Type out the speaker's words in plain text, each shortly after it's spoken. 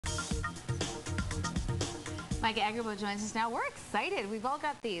Mike Agarbo joins us now. We're excited. We've all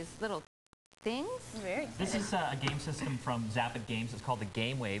got these little things. Very excited. This is a game system from Zapid Games. It's called the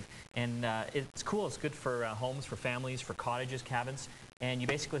Game Wave, and it's cool. It's good for homes, for families, for cottages, cabins, and you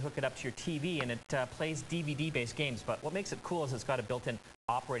basically hook it up to your TV, and it plays DVD-based games. But what makes it cool is it's got a built-in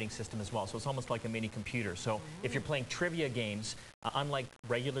operating system as well, so it's almost like a mini computer. So if you're playing trivia games, unlike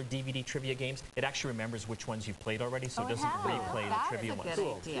regular DVD trivia games, it actually remembers which ones you've played already, so it doesn't replay the trivia ones.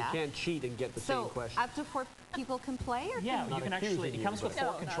 Cool. You can't cheat and get the same question. So up to 4 people can play? Or yeah, you can actually, it comes with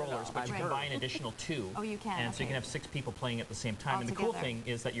 4 controllers, but you can buy an additional 2. Oh, you can. And so you can have 6 people playing at the same time. All and the together. cool thing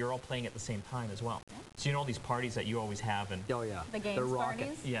is that you're all playing at the same time as well. So you know all these parties that you always have. And oh, yeah. The games They're rocking.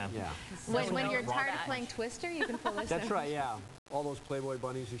 parties? yeah. When you're tired of playing Twister, you can pull this That's out. right, yeah. All those Playboy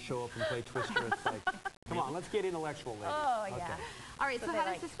bunnies who show up and play Twister, it's like, come on, let's get intellectual, ladies. Oh, yeah. Okay. All right, so how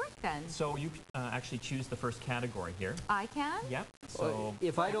does this work then? So you actually choose the first category here. I can? Yep. So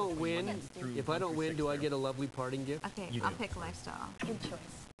If I don't win, do I get a lovely parting gift? Okay, You I'll do. pick lifestyle. Good choice.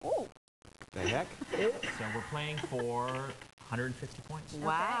 Oh. The heck? So we're playing for 150 points.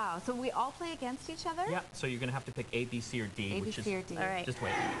 Wow. So we all play against each other? Yeah. So you're going to have to pick A, B, C, or D. A, B, which is, C, or D. All right. Just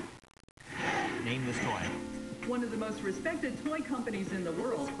wait. Name this toy. One of the most respected toy companies in the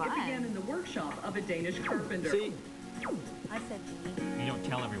world. It fun. began in the workshop of a Danish carpenter. C. I said D. You don't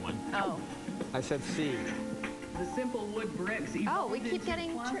tell everyone. Oh. I said C. The simple wood bricks we evolved keep into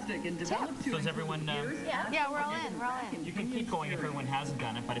getting plastic and developed to So is include everyone, gears, Yeah, we're all in. We're all in. You can keep going if everyone hasn't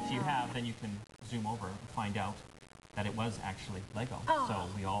done it, but if you have, then you can zoom over and find out that it was actually Lego. So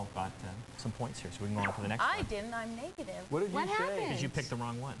we all got some points here, so we can go on to the next I one. didn't. I'm negative. What did you What say? happened? Because you picked the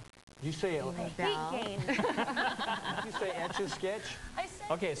wrong one. Did you say, Bell. Hate game. did you say Etch-a-Sketch? I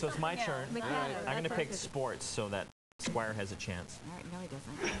said Okay, so it's my something turn. else. Mechanical. I'm going to That's pick what I sports so that Squire has a chance. All right, no, he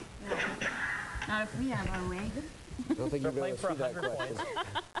doesn't. Not if we have our way. I don't think you're playing going to for see that 100 question.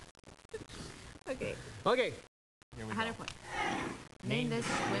 Okay. Okay. Here we 100 go. points. Name this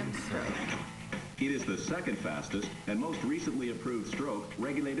swim stroke. It is the second fastest and most recently approved stroke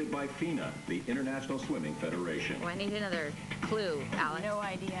regulated by FINA, the International Swimming Federation. Oh, I need another clue, Alex. No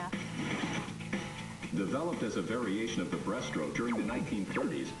idea. Developed as a variation of the breaststroke during the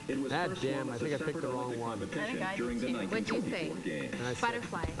 1930s, it was Ah, first damn, won I as think a I picked separate the wrong Olympic one. competition I think I during the did too. What'd you 1924 say? games. And I said,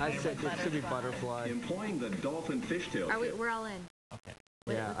 Butterfly. I said it should be butterfly. Employing the dolphin fishtail Are we? tip, We're all in. Okay.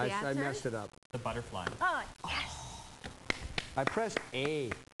 Yeah, with the I answers? messed it up. The butterfly. Oh, yes. I pressed A.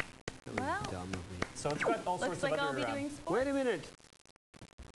 That was Well. dumb of me. So it's got all sorts Looks like of I'll other... be doing sports. Wait a minute.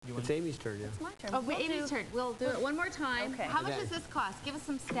 you It's want- Amy's turn, yeah. It's my turn. Oh, wait, We'll Amy's do- turn. We'll do it one more time. Okay. How much Okay. does this cost? Give us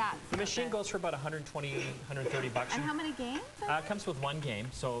some stats. the machine goes for about 120, 130 bucks. And how many games? It comes with one game,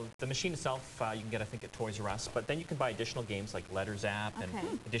 so the machine itself you can get, I think, at Toys R Us. But then you can buy additional games like Letter Zap and Okay.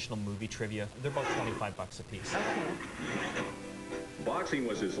 additional movie trivia. They're about 25 bucks a piece. boxing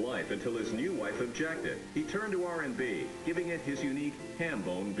was his life until his new wife objected. He turned to R&B, giving it his unique ham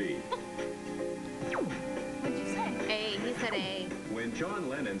bone beat. What'd you say? A. He said A. When John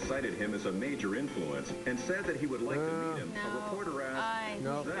Lennon cited him as a major influence and said that he would like to meet him, a No. reporter asked, I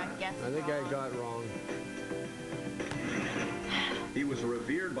No. think I guessed I think wrong. I got wrong. he was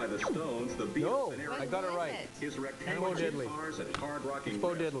revered by the Stones, the Beatles, No, and I Eric. got it Who is right. it? His rectangular Bo Diddley. guitars and hard-rocking Bo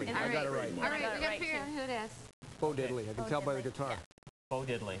riffs Diddley. became I got it right. All right, got we it gotta right, figure out too. who it is. Bo Diddley. I can tell by the Diddley. guitar. Bo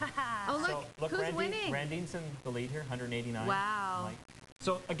Diddley. Oh, look, So, look, who's winning? Randine's in the lead here, 189. Wow. Mike.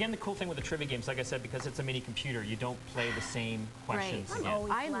 So again, the cool thing with the trivia games, like I said, because it's a mini computer, you don't play the same questions Right. again.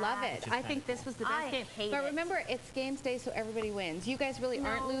 always I love it. Which is I think this was the best I game. hate But it. remember, it's games day, so everybody wins. You guys really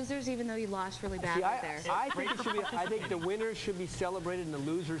aren't losers, even though you lost really bad See, right there. I think it should be. I think the winners should be celebrated and the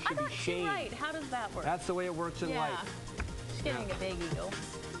losers should I'm be actually shamed. right. How does that work? That's the way it works in yeah. life. Just getting a big ego.